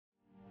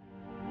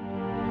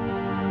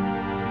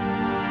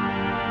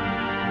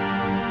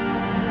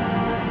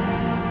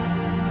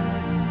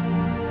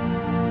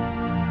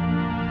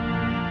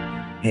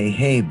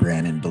Hey,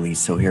 Brandon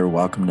Beliso here.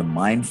 Welcome to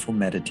Mindful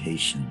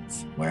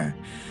Meditations, where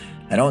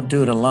I don't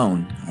do it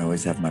alone. I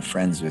always have my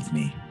friends with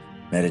me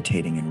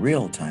meditating in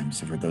real time.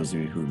 So, for those of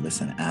you who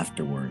listen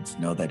afterwards,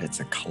 know that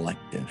it's a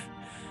collective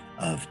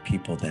of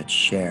people that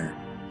share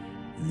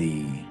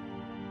the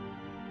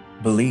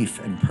belief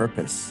and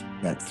purpose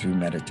that through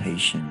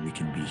meditation we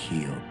can be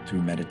healed.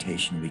 Through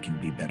meditation, we can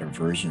be better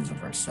versions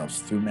of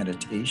ourselves. Through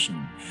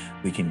meditation,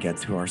 we can get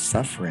through our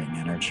suffering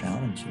and our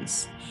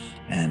challenges.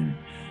 And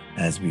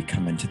as we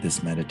come into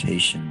this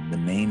meditation, the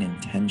main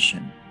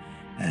intention,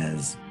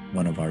 as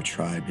one of our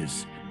tribe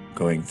is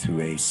going through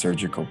a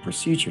surgical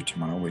procedure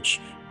tomorrow, which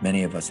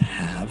many of us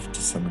have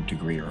to some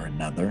degree or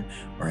another,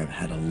 or have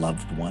had a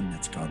loved one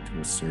that's gone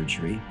through a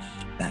surgery,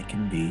 that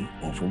can be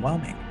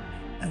overwhelming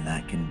and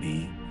that can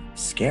be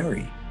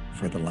scary,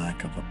 for the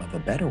lack of a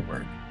better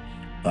word.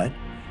 But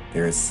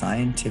there is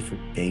scientific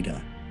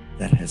data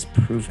that has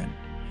proven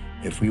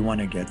if we want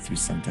to get through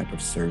some type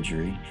of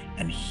surgery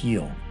and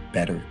heal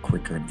better,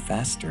 quicker, and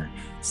faster,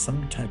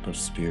 some type of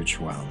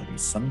spirituality,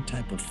 some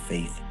type of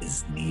faith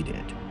is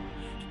needed.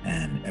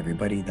 And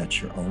everybody,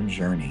 that's your own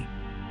journey.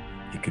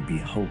 It could be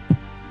hope,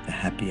 the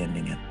happy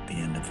ending at the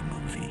end of a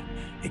movie.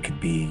 It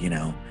could be, I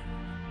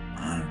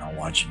don't know,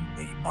 watching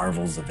the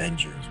Marvel's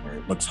Avengers where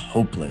it looks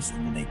hopeless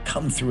and then they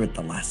come through at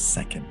the last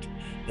second.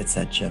 It's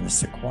that je ne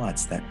sais quoi.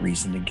 It's that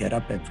reason to get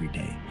up every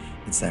day.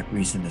 It's that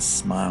reason to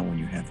smile when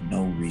you have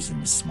no reason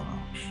to smile.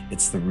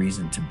 It's the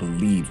reason to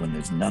believe when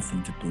there's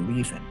nothing to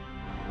believe in.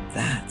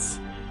 That's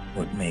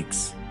what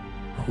makes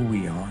who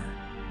we are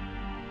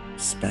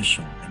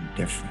special and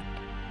different.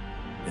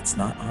 It's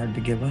not hard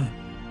to give up.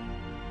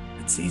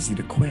 It's easy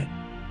to quit.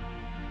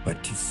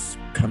 But to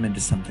come into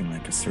something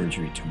like a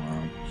surgery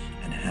tomorrow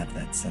and have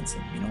that sense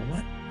of, you know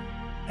what?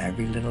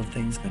 Every little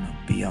thing's going to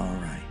be all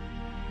right.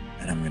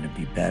 And I'm going to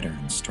be better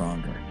and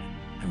stronger.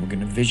 And we're going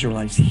to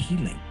visualize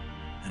healing.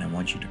 And I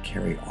want you to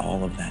carry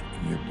all of that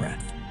in your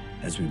breath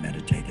as we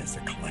meditate as a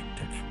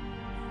collective.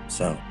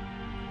 So,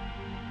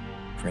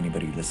 for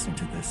anybody listening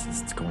to this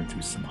that's going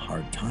through some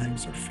hard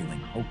times or feeling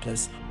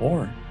hopeless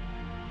or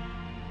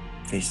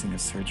facing a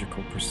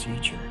surgical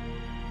procedure,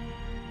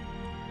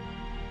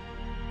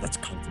 let's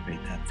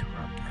cultivate that through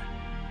our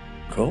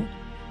breath. Cool?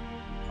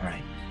 All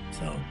right.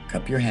 So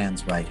cup your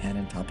hands, right hand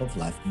on top of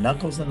left,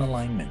 knuckles in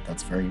alignment.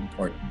 That's very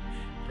important.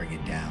 Bring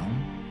it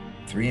down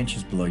 3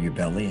 inches below your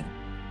belly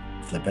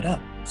and flip it up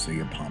so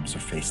your palms are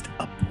faced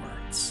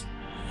upwards.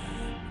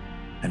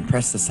 And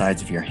press the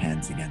sides of your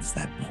hands against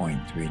that point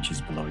 3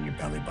 inches below your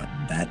belly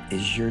button. That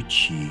is your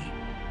chi.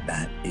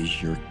 That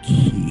is your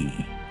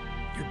key,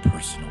 your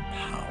personal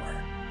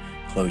power.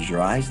 Close your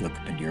eyes, look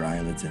up into your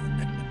eyelids in the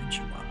middle image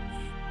above.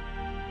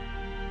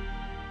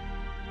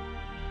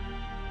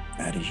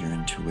 That is your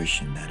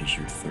intuition. That is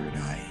your third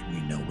eye.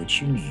 You know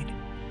what you need.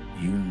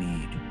 You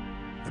need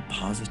the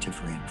positive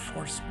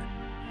reinforcement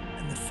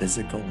and the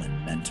physical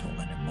and mental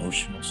and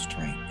emotional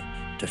strength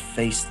to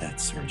face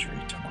that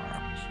surgery tomorrow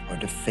or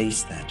to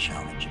face that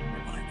challenge in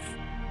your life.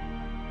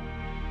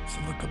 So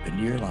look up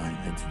into your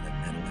eyelids in the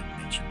middle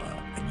image above.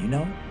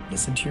 And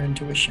listen to your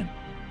intuition.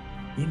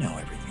 You know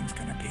everything's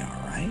going to be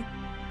all right.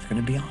 It's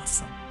going to be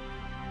awesome.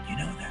 You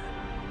know that.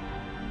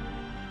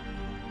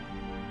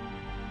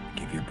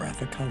 Give your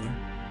breath a color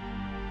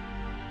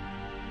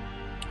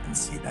and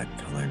see that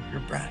color of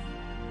your breath.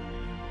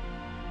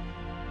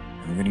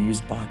 And we're going to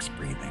use box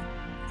breathing.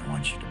 I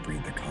want you to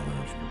breathe the color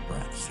of your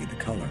breath. See the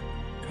color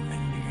come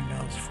into your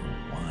nose for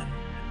 1,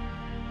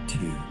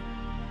 2,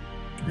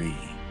 3,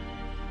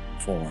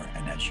 4.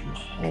 And as you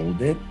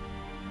hold it,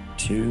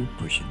 2,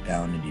 push it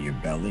down into your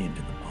belly,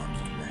 into the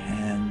palms of your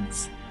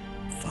hands.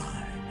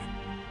 5,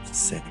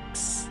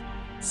 6,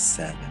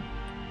 7,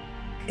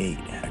 8.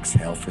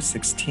 Exhale for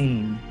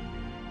 16.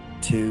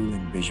 2,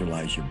 and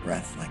visualize your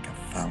breath like a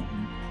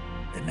fountain.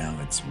 And now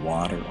it's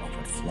water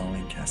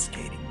overflowing,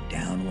 cascading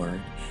downward,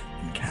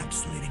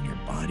 encapsulating your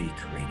body,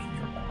 creating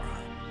your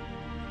aura.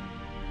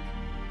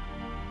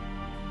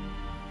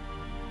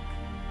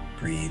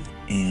 Breathe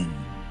in.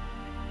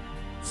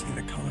 See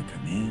the color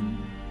come in.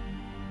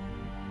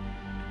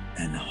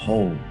 And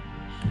hold.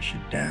 Push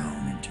it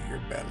down into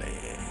your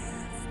belly,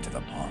 into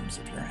the palms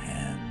of your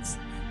hands.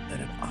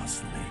 Let it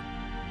oscillate,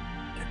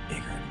 get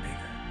bigger and bigger.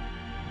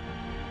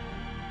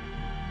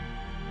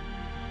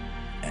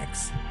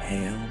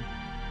 Exhale,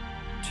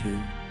 2, 3,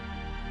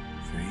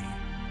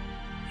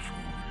 4,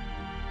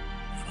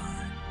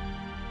 5,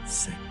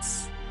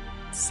 6,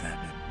 7,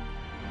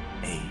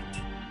 8,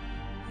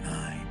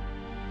 9,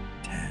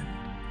 10,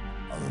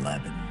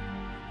 11,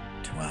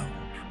 12,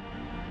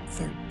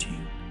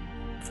 13,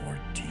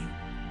 14,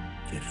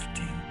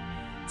 15,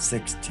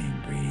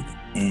 16. Breathe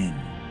in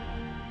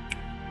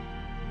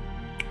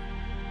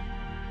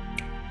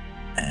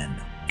and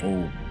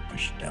hold.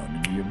 Push it down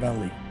into your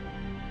belly.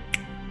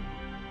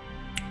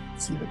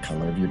 See the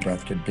color of your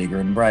breath get bigger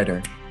and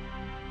brighter.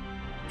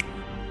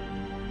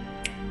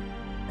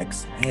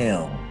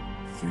 Exhale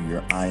through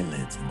your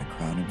eyelids and the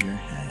crown of your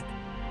head.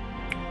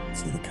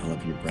 See the color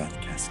of your breath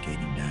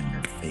cascading down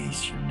your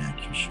face, your neck,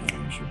 your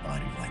shoulders, your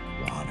body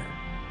like water.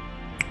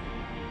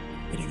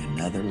 creating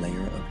another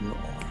layer of your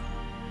aura.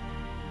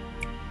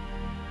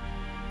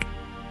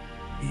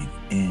 Breathe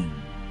in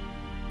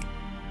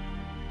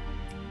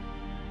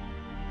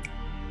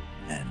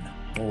and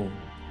hold.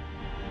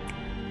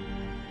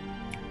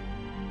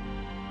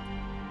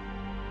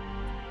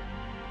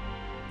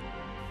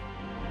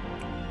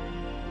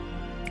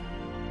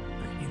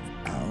 Breathe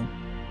out.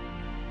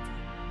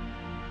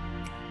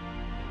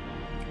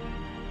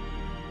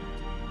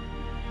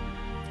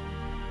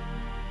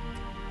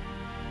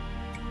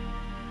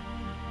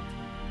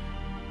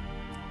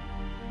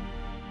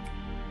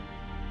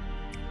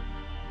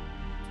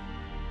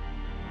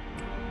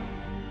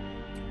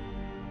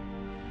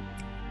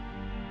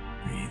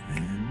 Breathe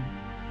in.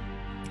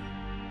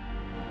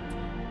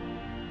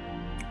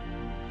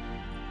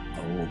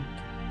 Hold.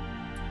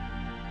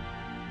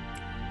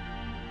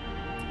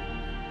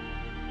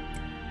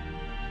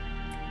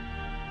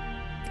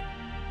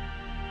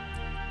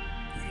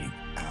 Breathe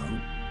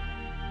out.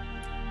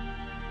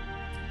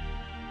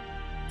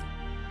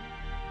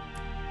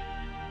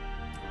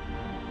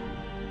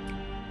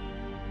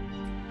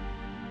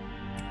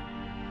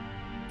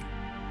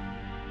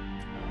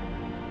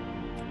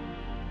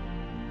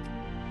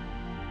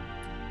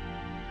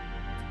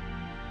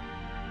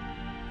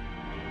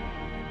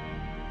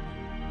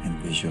 And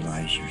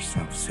visualize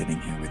yourself sitting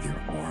here with your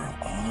aura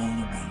all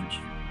around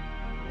you.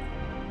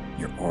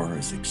 Your aura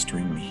is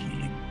extremely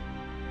healing.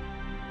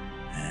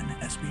 And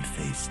as we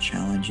face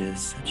challenges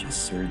such as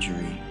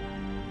surgery,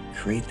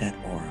 create that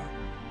aura,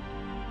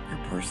 your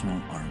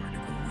personal armor to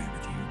go away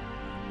with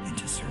you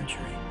into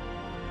surgery,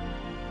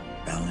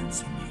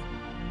 balancing you,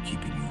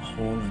 keeping you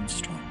whole and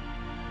strong.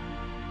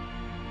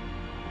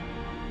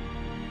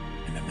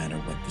 And no matter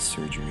what the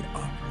surgery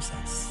offers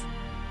us,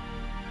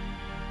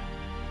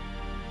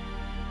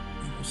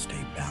 we will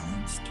stay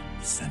balanced,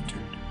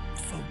 centered,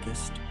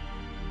 focused,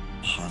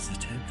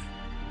 positive,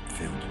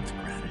 filled with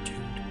gratitude.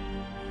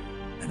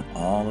 And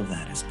all of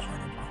that is part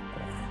of our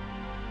aura.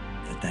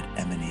 Let that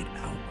emanate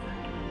outward,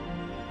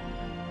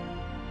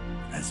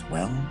 as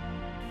well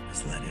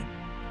as let it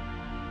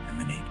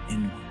emanate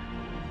inward.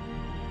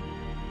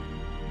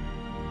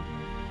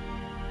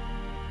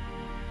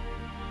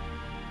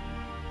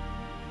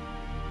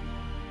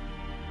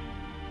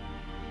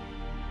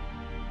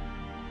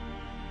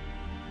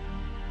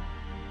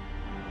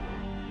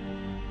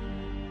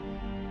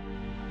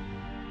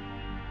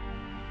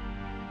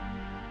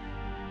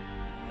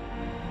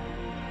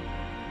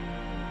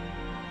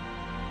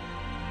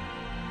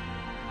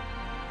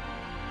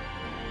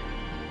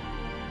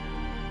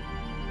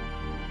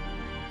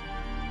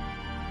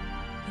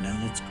 Now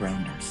let's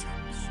ground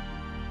ourselves.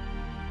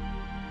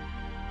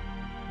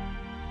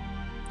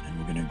 And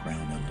we're going to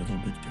ground a little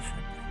bit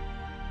differently.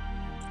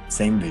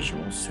 Same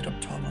visual, sit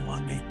up tall,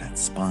 elongate that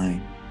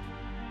spine.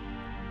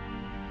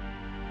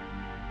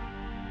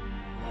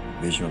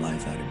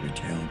 Visualize out of your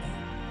tailbone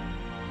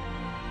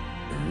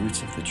the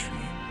roots of the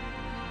tree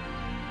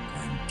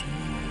going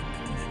deep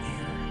into the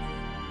earth.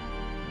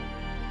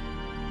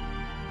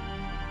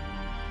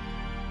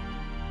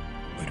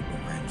 What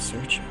we're in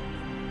search of,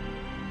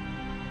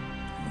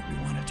 we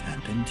want to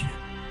tap into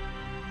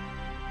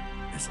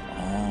is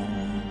all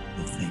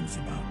the things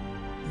about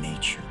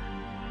nature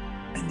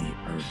and the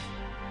earth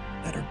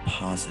that are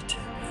positive,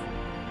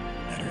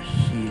 that are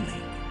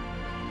healing,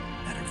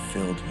 that are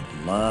filled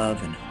with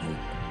love and hope.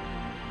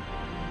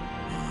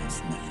 Oh,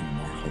 there's nothing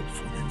more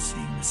hopeful than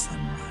seeing the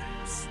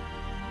sunrise.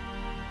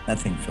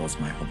 Nothing fills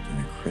my hope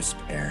than the crisp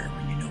air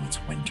when you know it's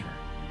winter.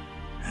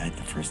 Right?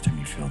 The first time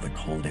you feel the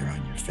cold air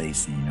on your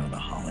face and you know the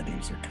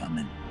holidays are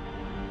coming.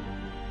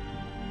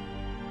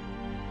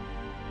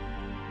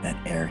 That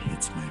air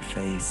hits my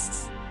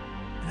face,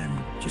 and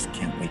I just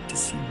can't wait to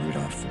see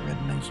Rudolph the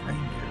Red-Nosed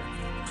Reindeer,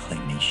 the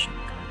claymation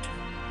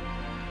cartoon,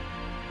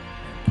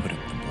 or put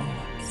up the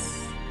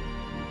blow-ups,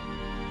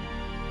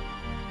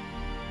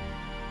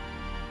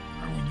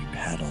 or when you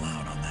paddle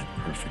out on that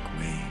perfect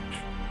wave,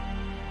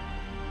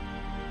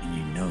 and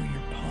you know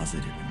you're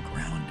positive and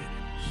grounded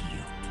and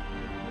healed.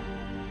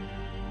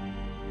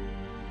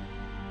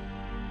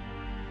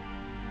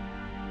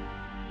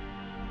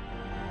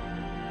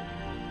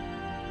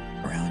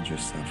 Ground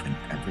yourself in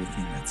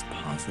everything that's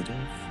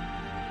positive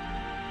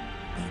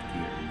about the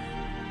earth,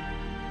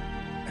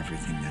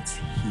 everything that's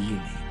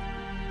healing.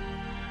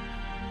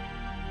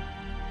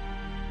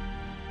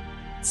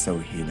 It's so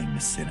healing to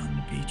sit on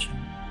the beach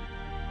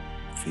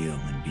and feel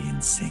and be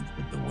in sync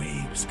with the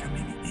waves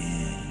coming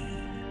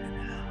in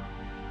and out.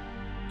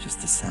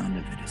 Just the sound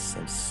of it is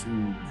so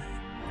soothing.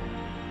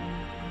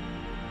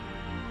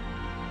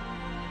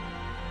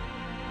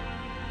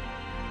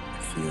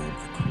 Feel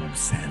the cool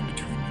sand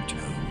between your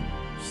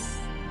toes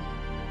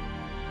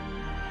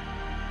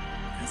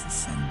as the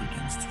sun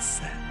begins to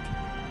set.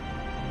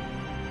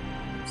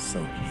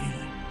 So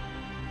healing.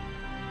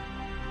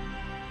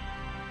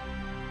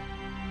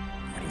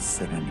 Or to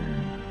sit under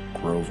a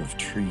grove of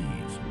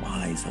trees,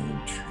 wise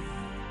old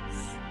trees.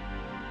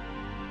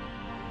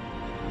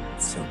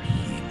 It's so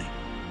healing.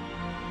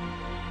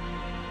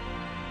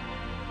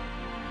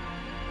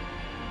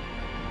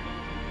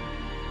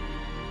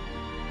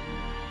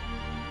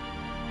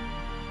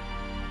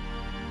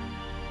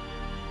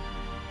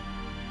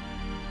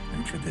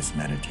 And for this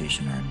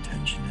meditation, our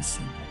intention is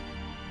simple.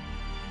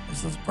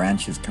 As those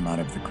branches come out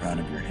of the crown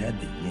of your head,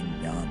 the yin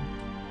yang,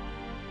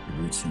 the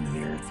roots into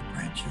the earth, the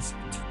branches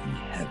into the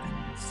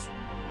heavens,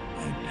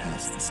 and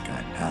past the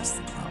sky, past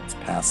the clouds,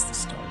 past the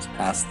stars,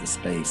 past the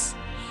space.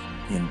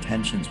 The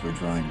intentions we're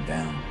drawing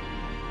down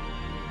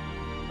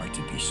are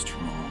to be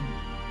strong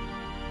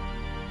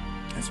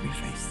as we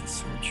face the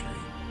surgery,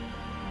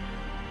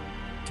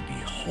 to be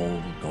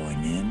whole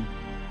going in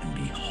and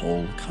be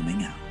whole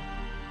coming out,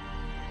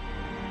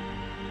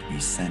 to be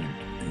centered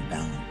and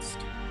balanced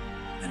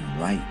and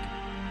right,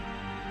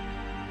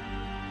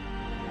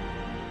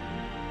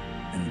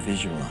 and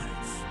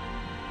visualize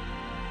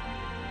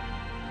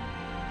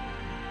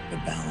the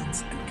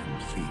balance and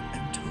complete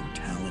and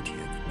totality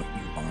of what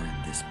you are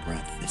in this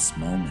breath, this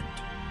moment.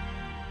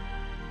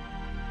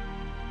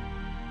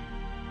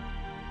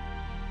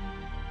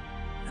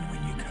 And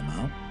when you come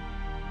out,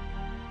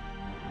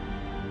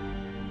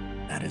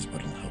 that is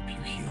what will help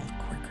you heal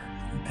quicker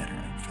and better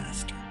and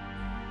faster.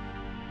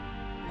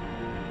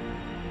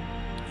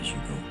 As you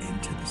go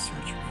into the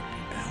surgery,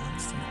 be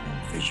balanced and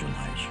whole.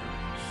 Visualize you're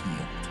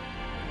healed.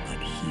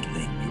 Blood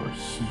healing, you're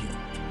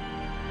healed.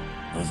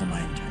 Those are my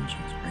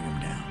intentions. Bring them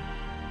down.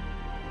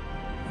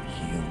 I'm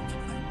healed,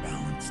 I'm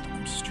balanced,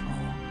 I'm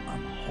strong,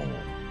 I'm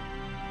whole.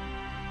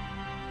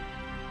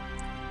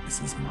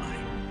 This is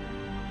mine.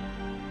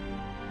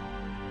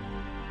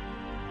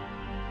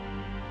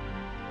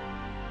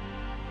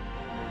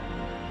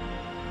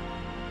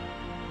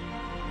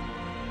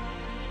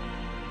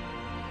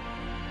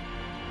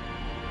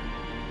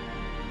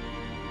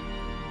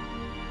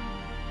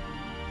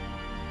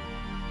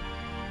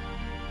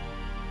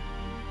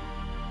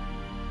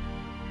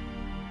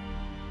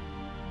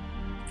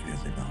 Feel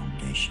the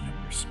elongation of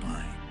your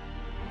spine.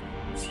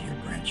 See your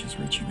branches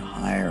reaching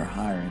higher,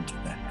 higher into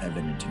the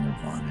heaven, into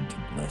nirvana, into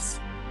bliss,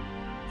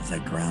 as I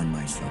ground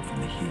myself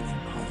in the healing,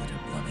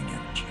 positive, loving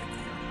energy of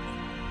the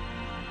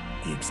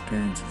earth. The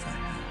experiences I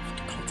have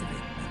to cultivate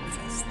and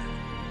manifest them.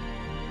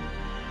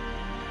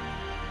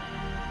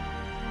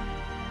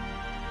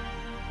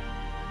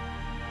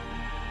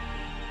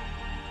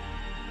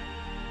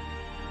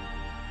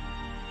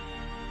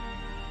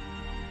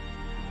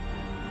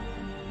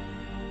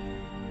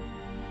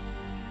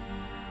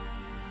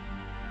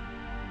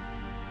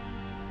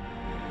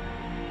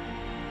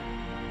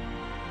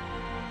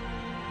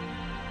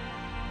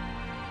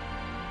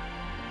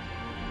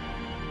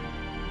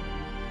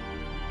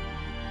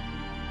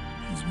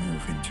 Let's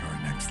move into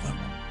our next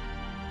level.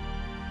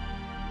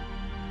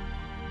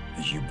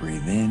 As you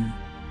breathe in,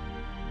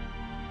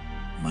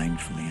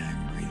 mindfully I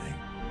am breathing.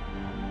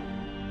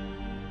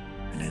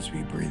 And as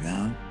we breathe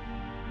out,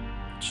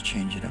 let's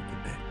change it up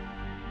a bit.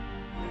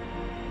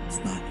 It's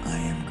not I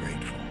am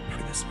grateful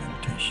for this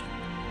meditation.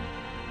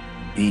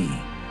 Be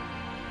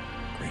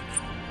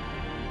grateful.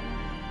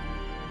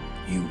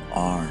 You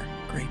are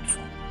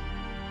grateful.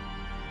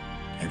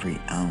 Every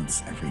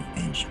ounce, every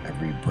inch,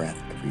 every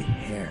breath, every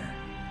hair,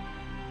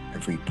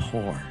 every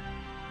pore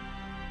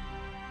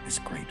is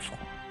grateful.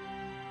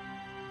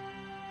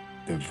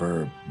 The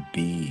verb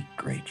be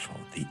grateful,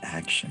 the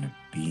action of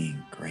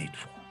being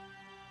grateful.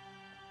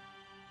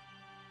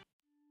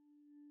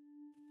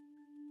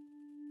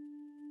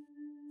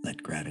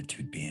 Let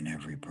gratitude be in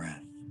every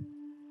breath.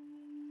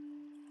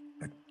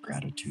 Let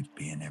gratitude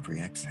be in every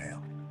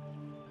exhale.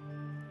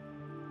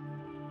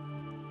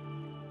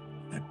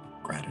 Let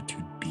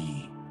gratitude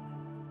be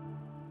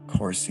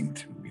coursing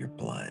through your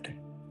blood,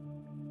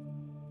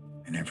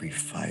 and every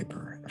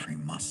fiber, every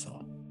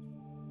muscle,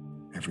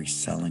 every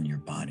cell in your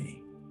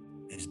body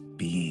is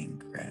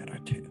being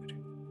gratitude.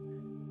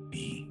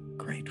 Be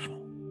grateful.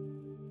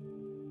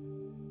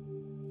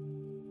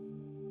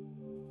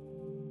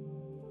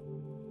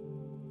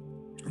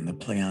 And the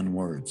play on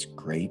words,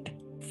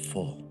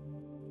 grateful,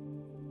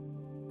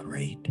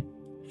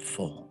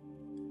 grateful,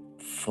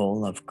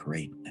 full of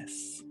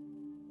greatness.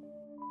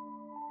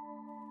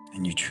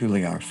 And you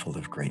truly are full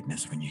of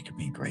greatness when you can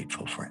be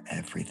grateful for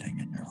everything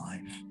in your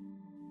life.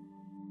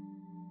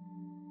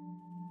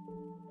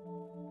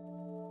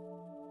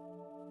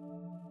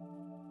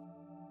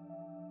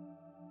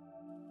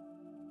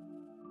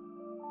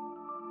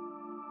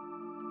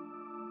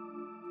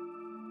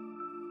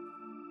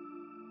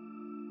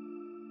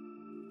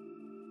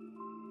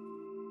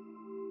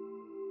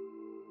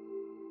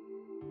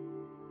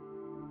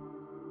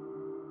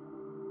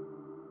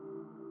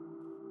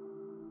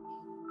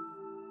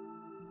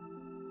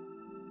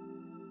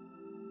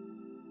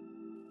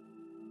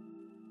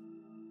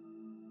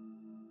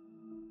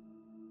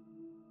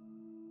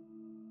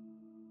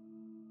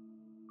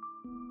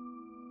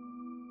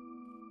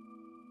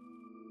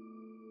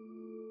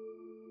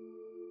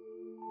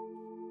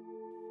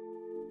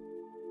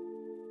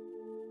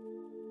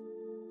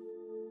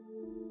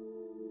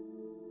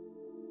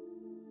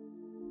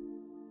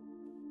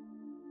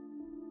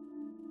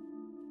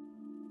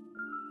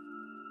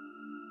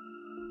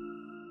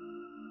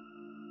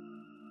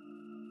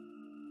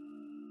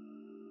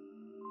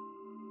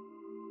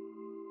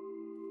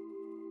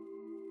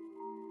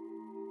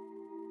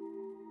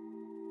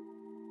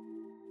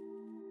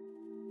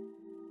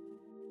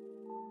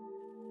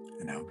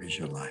 And now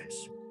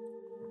visualize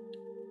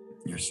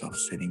yourself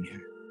sitting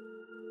here,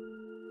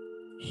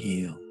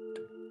 healed,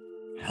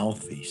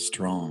 healthy,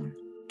 strong,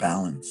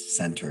 balanced,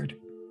 centered,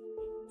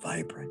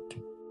 vibrant,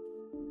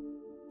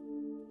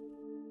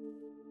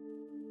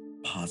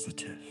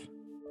 positive,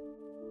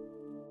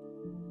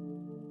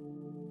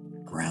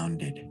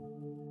 grounded.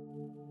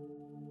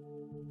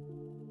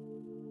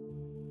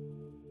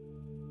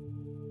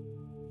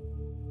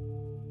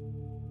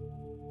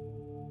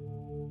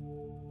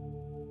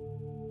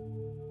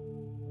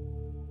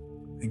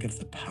 Think of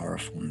the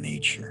powerful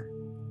nature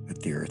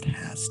that the earth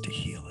has to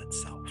heal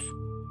itself.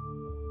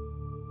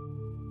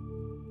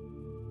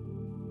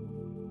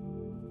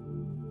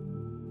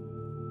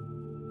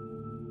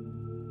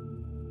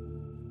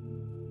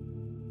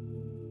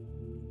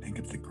 Think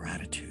of the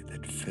gratitude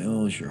that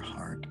fills your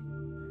heart.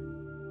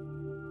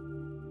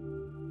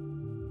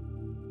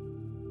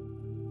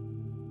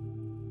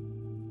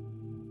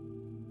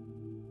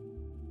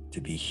 To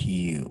be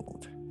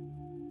healed,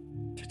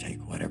 to take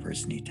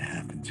whatever's need to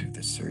happen through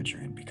the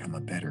surgery and become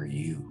a better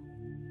you.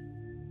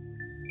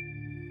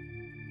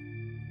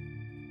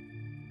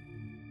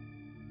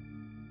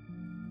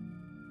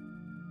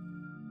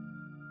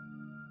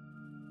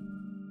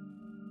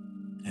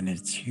 And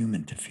it's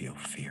human to feel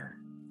fear,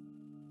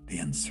 the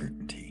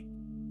uncertainty,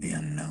 the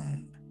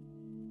unknown.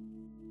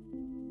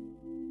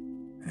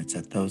 And it's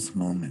at those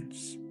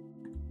moments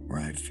where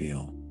I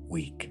feel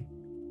weak,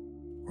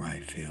 where I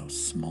feel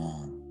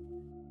small,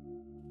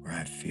 where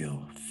I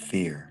feel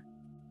fear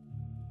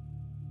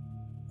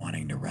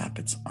wanting to wrap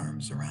its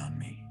arms around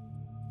me.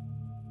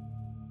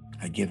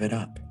 I give it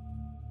up.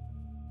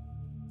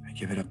 I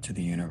give it up to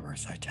the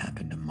universe. I tap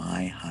into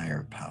my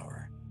higher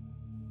power.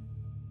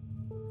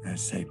 And I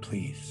say,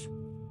 please,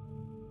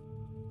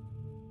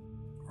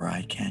 where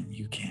I can't,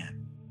 you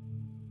can.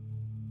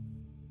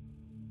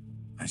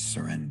 I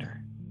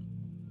surrender.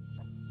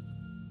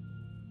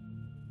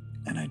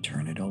 And I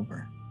turn it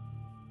over.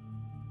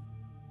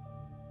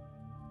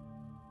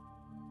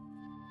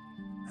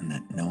 And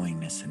that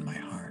knowingness in my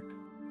heart,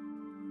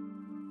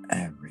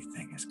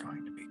 everything is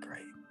going to be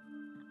great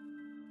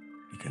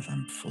because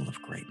I'm full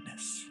of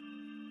greatness.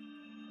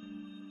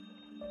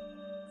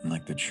 And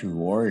like the true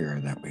warrior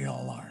that we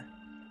all are,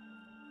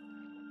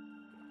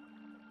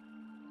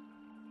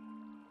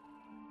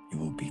 you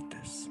will beat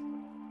this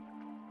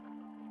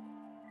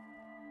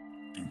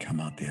and come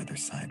out the other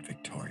side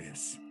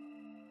victorious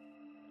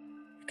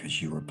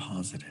because you are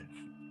positive.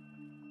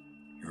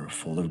 You're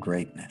full of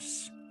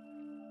greatness.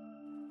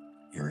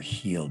 You're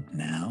healed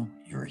now,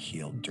 you're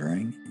healed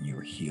during, and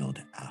you're healed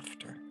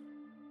after.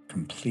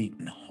 Complete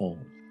and whole.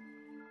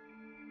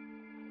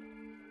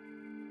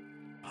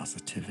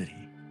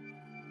 Positivity.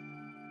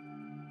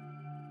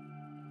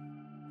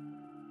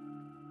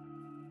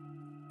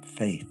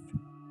 Faith,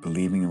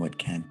 believing in what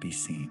can't be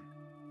seen.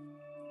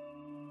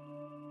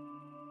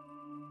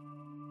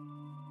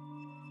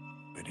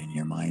 But in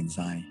your mind's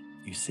eye,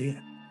 you see it.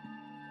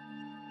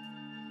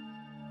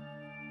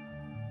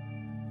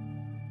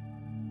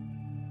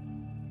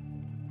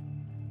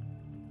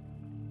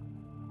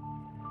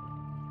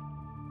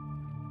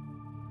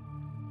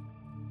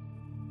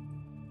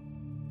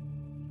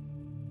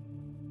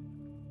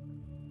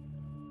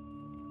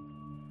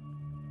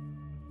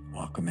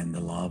 Welcome in the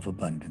law of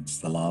abundance,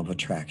 the law of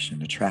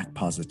attraction. Attract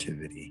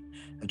positivity,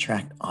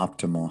 attract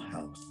optimal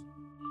health,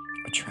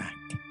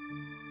 attract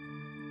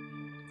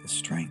the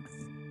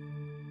strength,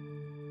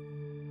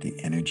 the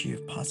energy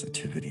of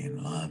positivity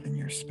and love in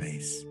your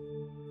space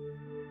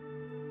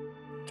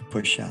to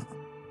push out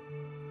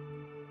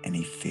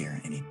any fear,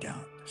 any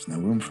doubt. There's no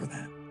room for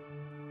that.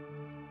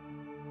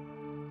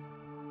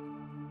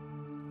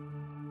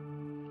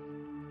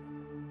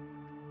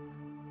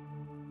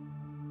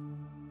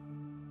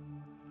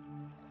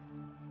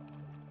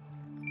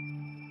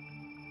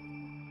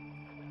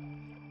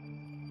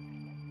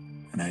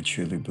 And I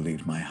truly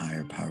believe my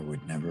higher power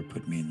would never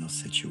put me in those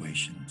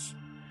situations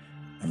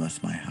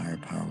unless my higher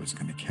power was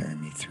going to carry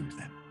me through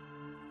them.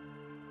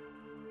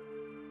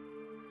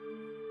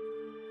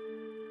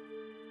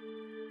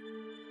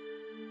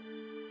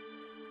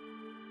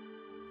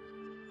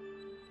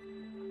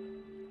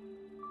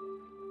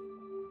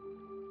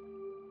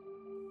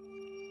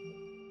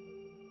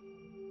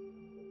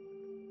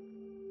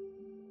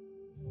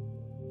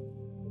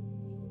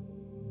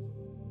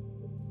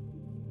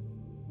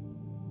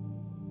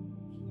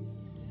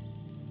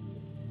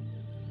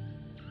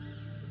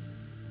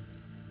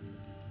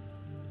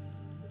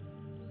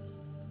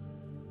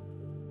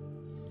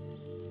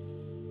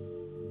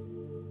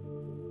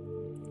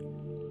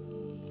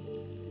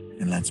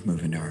 And let's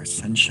move into our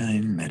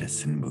Sunshine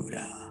Medicine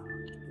Buddha.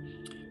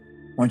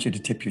 I want you to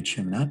tip your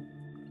chin up.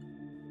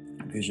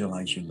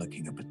 Visualize you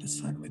looking up at the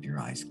sun with your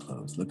eyes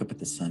closed. Look up at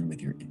the sun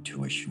with your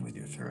intuition, with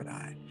your third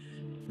eye.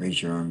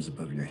 Raise your arms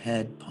above your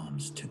head,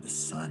 palms to the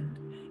sun,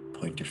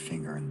 pointer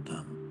finger and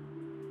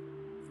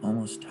thumb,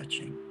 almost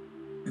touching,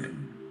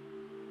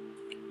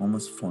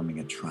 almost forming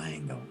a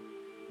triangle.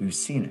 We've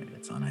seen it.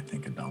 It's on, I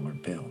think, a dollar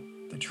bill,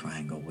 the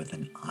triangle with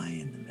an eye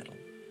in the middle.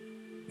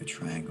 The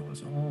triangle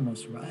is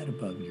almost right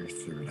above your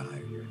third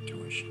eye, your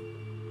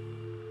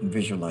intuition. And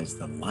visualize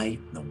the light,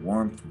 the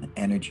warmth, and the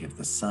energy of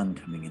the sun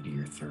coming into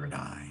your third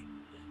eye,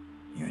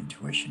 your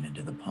intuition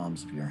into the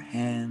palms of your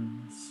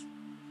hands,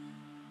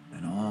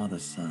 and all the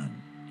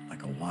sun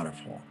like a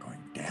waterfall going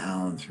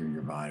down through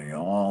your body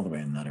all the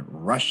way, and let it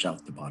rush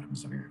out the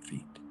bottoms of your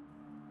feet.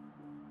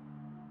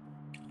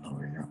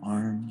 Lower your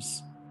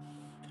arms.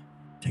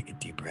 Take a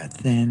deep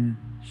breath in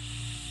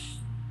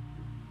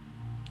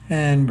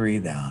and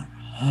breathe out.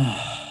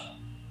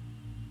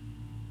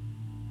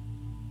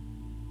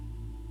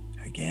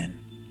 Again,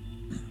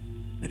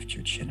 lift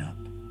your chin up.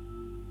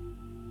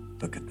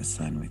 Look at the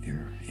sun with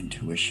your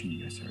intuition,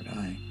 your third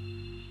eye.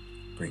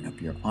 Bring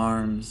up your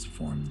arms,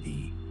 form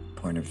the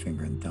pointer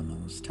finger and thumb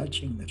almost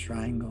touching the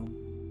triangle.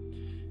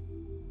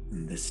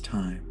 And this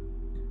time,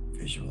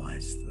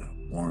 visualize the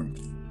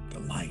warmth, the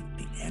light,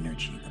 the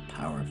energy, the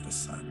power of the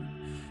sun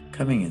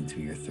coming in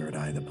through your third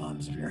eye, the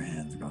palms of your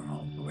hands going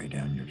all the way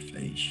down your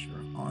face, your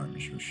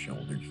arms, your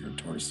shoulders, your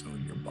torso,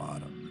 your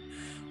bottom,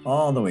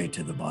 all the way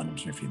to the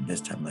bottoms of your feet.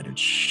 This time, let it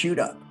shoot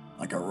up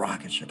like a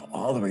rocket ship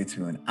all the way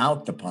through and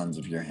out the palms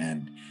of your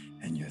hand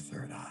and your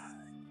third eye.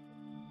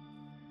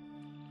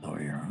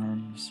 Lower your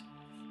arms.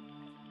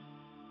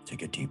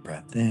 Take a deep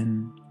breath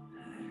in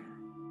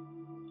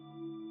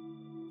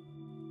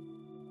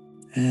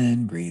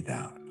and breathe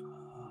out.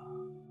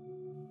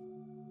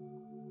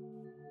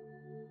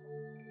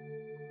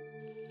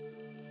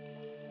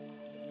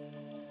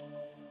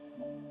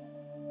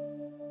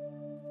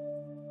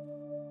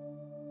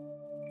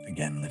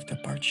 Again, lift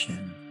up our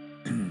chin.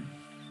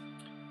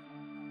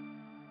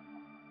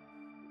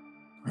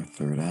 Our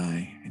third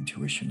eye,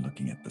 intuition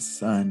looking at the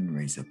sun,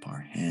 raise up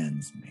our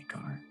hands, make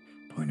our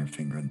pointer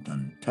finger and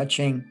thumb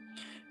touching.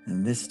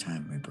 And this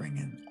time we bring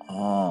in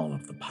all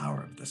of the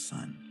power of the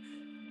sun,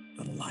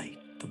 the light,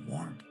 the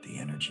warmth, the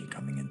energy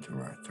coming in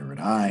through our third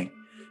eye,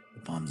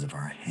 the palms of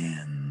our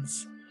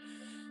hands,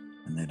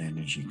 and that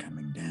energy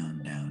coming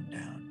down, down,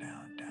 down,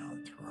 down,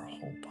 down through our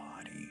whole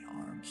body,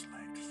 arms,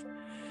 legs.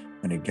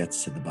 When it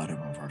gets to the bottom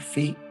of our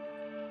feet,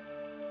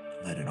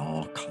 let it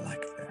all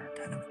collect there,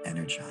 kind of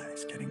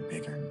energize, getting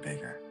bigger and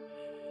bigger.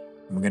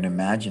 And we're going to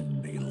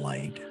imagine the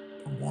light,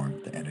 the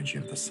warmth, the energy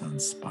of the sun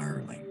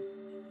spiraling.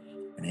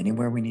 And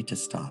anywhere we need to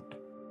stop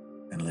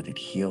and let it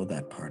heal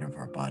that part of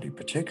our body,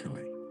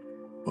 particularly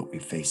what we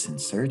face in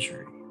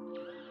surgery,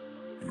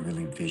 and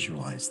really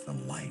visualize the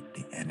light,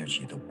 the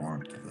energy, the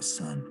warmth of the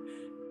sun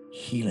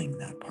healing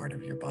that part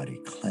of your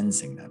body,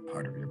 cleansing that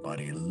part of your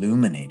body,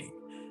 illuminating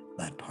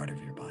that part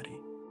of your body.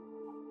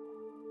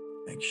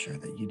 Make sure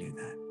that you do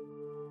that.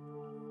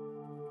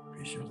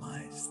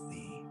 Visualize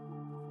the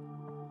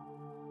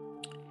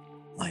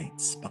light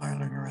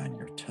spiraling around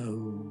your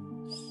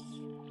toes,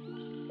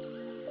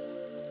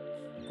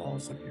 the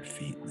balls of your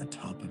feet and the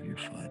top of your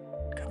foot,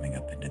 coming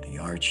up into the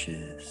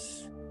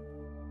arches,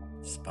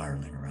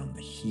 spiraling around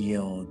the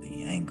heel,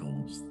 the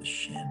ankles, the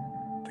shin,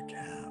 the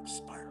calf,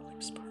 spiraling,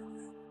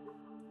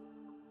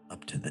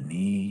 up to the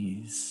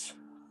knees.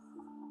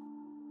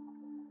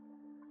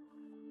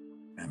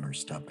 Remember,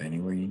 stop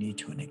anywhere you need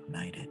to and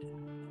ignite it,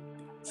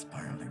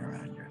 spiraling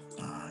around your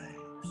thighs,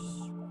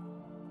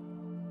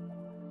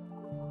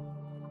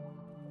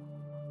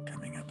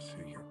 coming up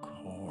through your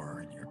core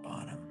and your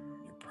bottom,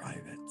 your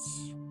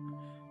privates,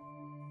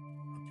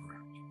 upper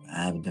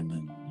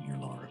abdomen, your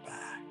lower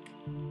back,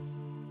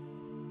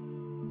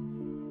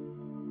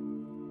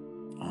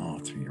 all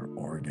through your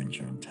organs,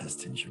 your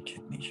intestines, your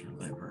kidneys, your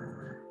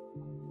liver,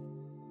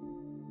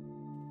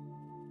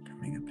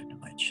 coming up into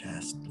my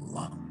chest,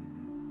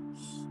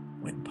 lungs,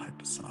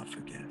 windpipe,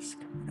 esophagus,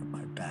 coming up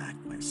my back,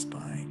 my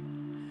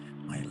spine,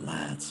 my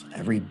lats,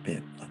 every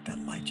bit. Let that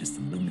light just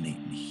illuminate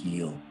and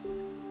heal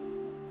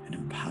and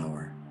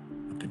empower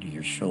up into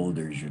your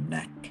shoulders, your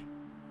neck,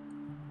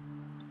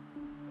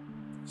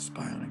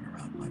 spiraling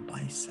around my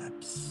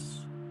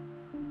biceps,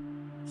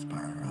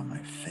 spiraling around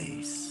my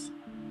face,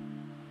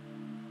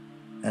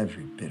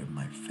 every bit of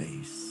my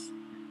face,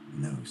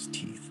 nose,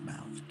 teeth,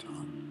 mouth,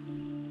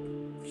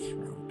 tongue,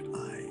 throat,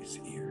 eyes,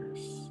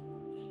 ears,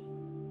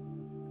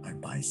 my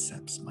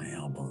biceps, my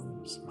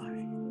elbows,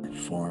 my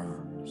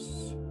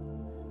forearms,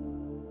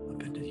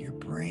 up into your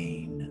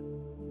brain.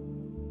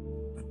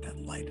 Let that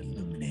light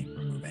illuminate,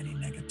 remove any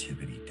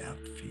negativity, doubt,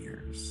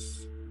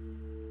 fears,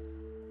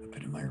 up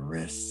into my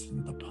wrists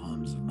and the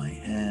palms of my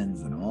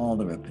hands and all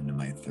the way up into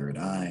my third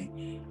eye,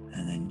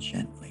 and then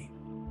gently,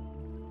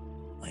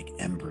 like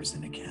embers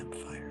in a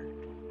campfire,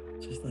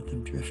 just let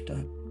them drift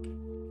up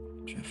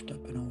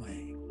and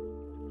away.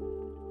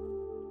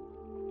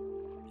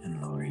 And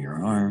lower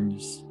your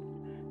arms.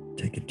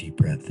 Take a deep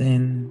breath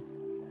in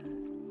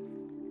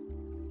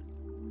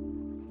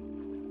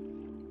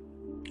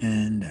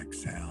and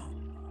exhale.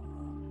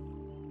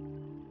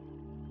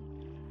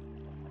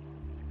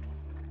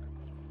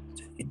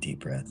 Take a deep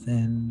breath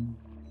in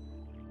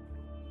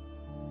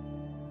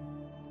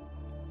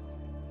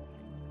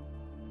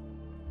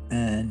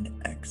and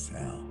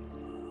exhale.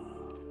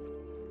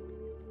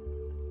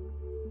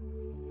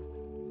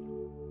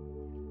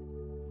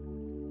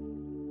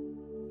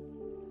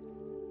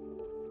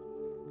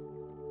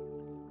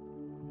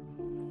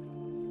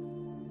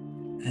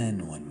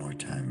 And one more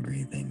time,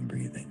 breathe in,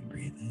 breathe in,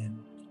 breathe in.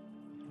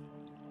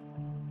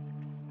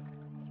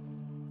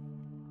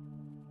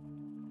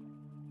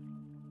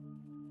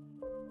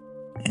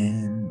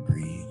 And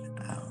breathe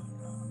out.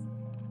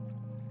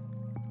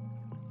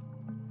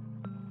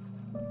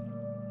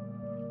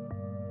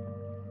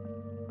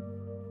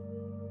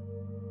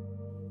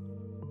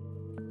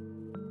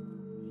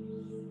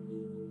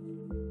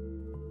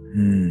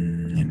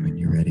 And when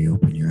you're ready,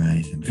 open your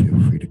eyes and feel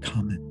free to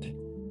comment.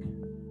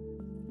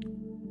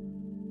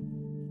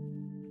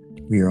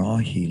 We are all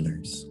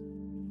healers.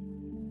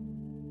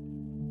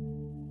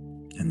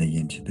 And the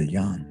yin to the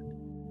yang,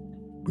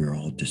 we're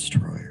all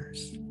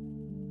destroyers.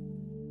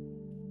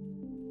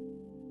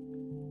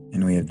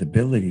 And we have the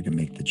ability to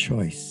make the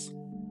choice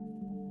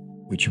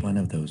which one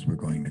of those we're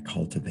going to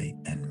cultivate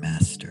and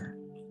master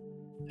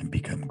and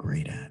become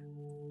great at.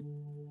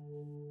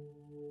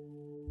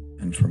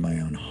 And for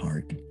my own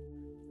heart,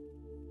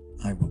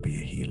 I will be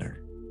a healer.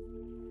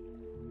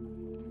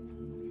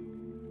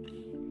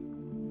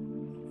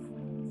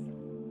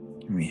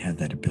 And we have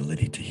that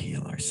ability to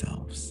heal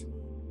ourselves.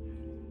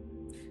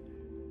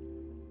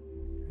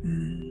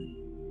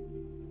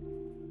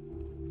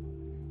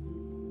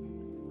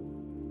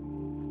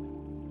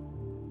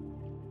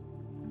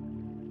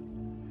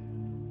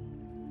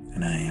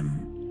 And I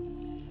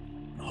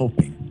am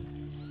hoping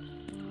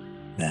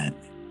that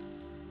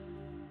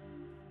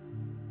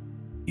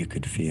you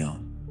could feel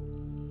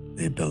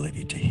the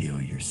ability to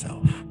heal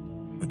yourself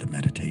with the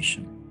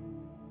meditation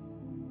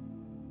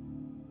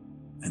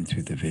and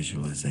through the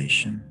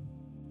visualization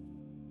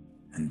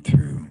and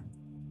through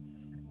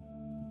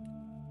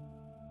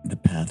the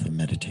path of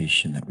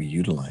meditation that we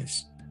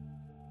utilize,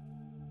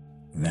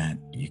 that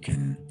you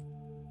can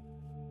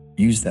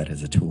use that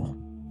as a tool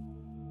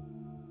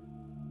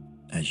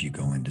as you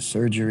go into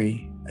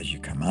surgery, as you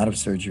come out of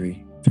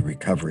surgery, through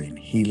recovery and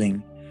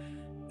healing,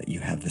 that you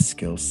have the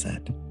skill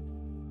set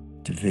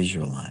to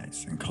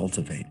visualize and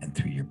cultivate, and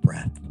through your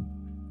breath.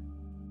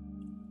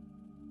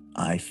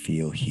 I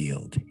feel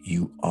healed.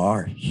 You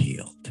are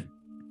healed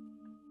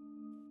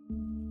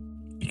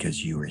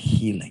because you are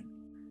healing.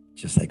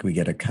 Just like we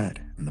get a cut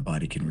and the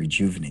body can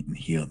rejuvenate and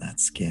heal that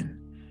skin.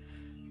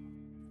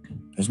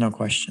 There's no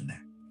question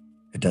there.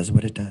 It does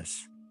what it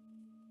does.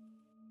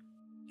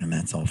 And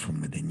that's all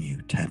from within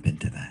you. Tap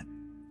into that.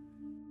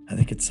 I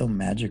think it's so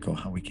magical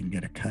how we can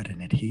get a cut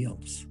and it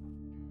heals.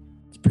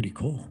 It's pretty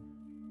cool.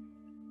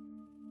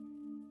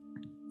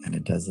 And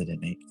it does it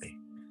innately.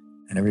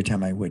 And every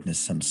time I witness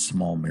some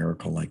small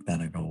miracle like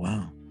that, I go,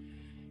 wow,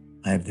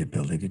 I have the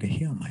ability to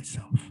heal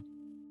myself.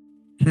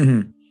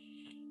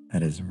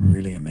 That is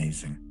really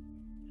amazing.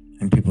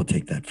 And people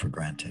take that for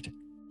granted.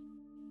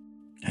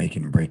 How you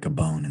can break a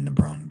bone and the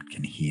bone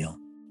can heal.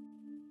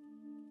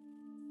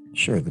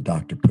 Sure, the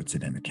doctor puts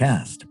it in a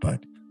cast,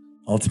 but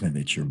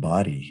ultimately it's your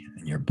body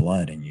and your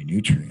blood and your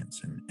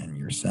nutrients and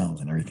your cells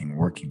and everything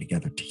working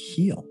together to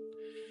heal.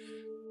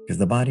 Because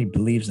the body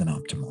believes in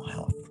optimal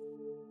health.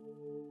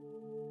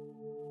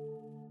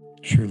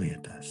 Truly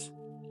it does.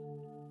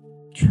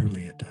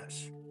 Truly it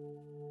does.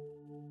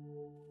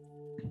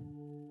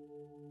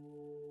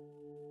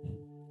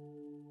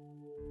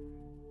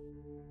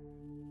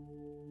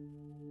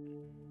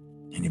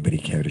 Anybody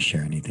care to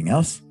share anything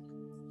else?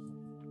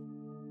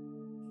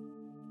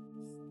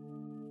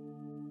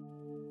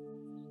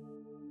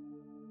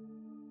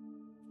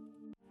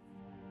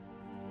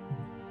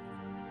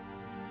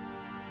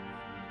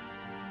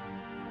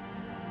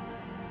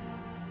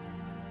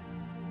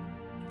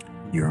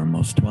 You're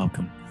most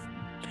welcome.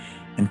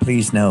 And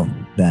please know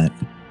that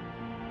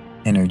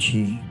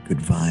energy, good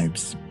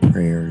vibes,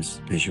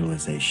 prayers,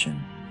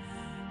 visualization,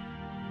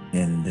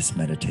 in this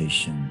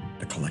meditation,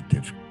 the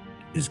collective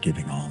is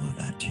giving all of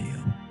that to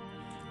you.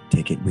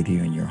 Take it with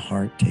you in your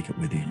heart, take it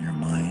with you in your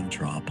mind,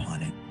 draw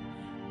upon it.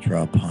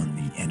 Draw upon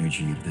the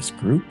energy of this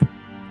group,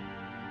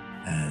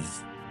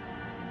 as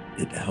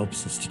it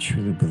helps us to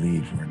truly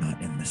believe we're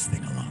not in this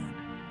thing alone,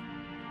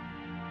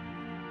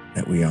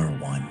 that we are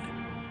one.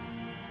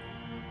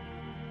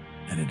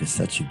 And it is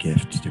such a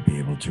gift to be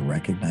able to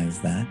recognize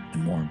that,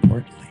 and more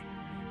importantly,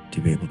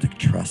 to be able to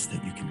trust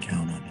that you can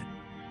count on it.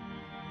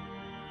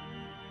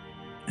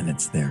 And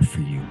it's there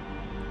for you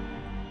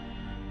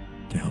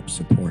to help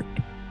support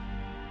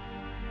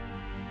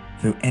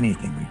through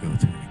anything we go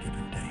through in a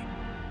given day.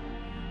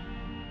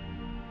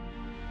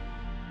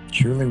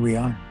 Truly we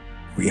are.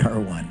 We are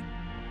one.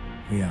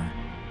 We are.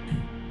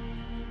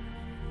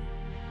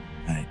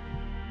 Right.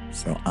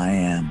 So I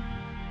am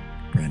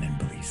Brennan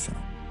Beliso.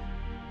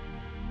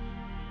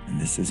 And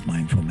this is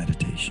Mindful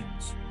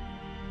Meditations.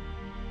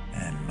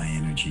 And my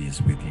energy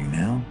is with you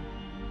now,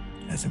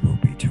 as it will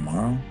be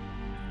tomorrow,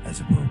 as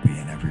it will be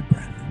in every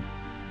breath.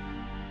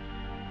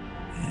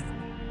 And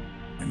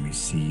when we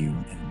see you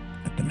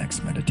at the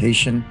next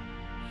meditation,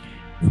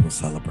 we will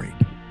celebrate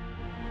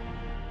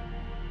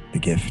the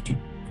gift of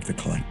the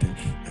collective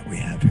that we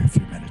have here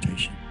through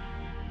meditation.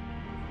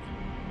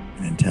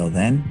 And until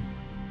then,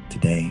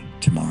 today,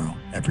 tomorrow,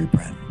 every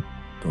breath,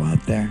 go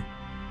out there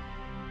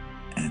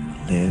and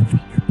live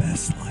your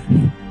best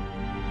life.